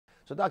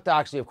So, Dr.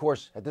 Oxley, of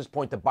course, at this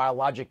point, the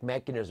biologic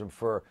mechanism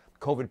for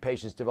COVID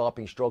patients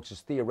developing strokes is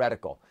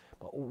theoretical.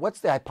 But what's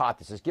the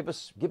hypothesis? Give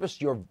us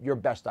your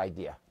best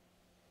idea.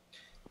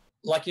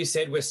 Like you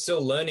said, we're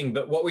still learning,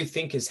 but what we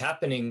think is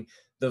happening,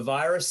 the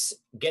virus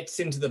gets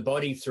into the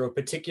body through a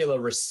particular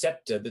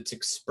receptor that's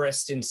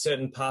expressed in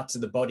certain parts of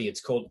the body.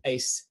 It's called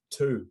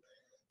ACE2.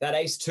 That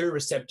ACE2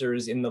 receptor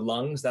is in the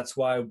lungs. That's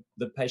why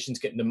the patients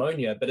get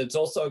pneumonia, but it's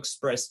also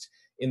expressed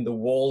in the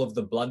wall of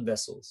the blood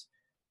vessels.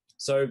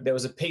 So there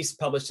was a piece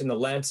published in The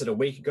Lancet a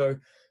week ago.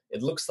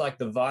 It looks like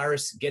the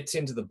virus gets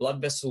into the blood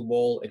vessel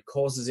wall, it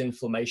causes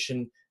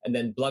inflammation, and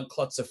then blood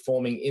clots are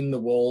forming in the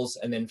walls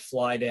and then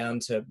fly down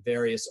to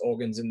various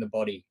organs in the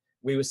body.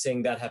 We were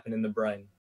seeing that happen in the brain.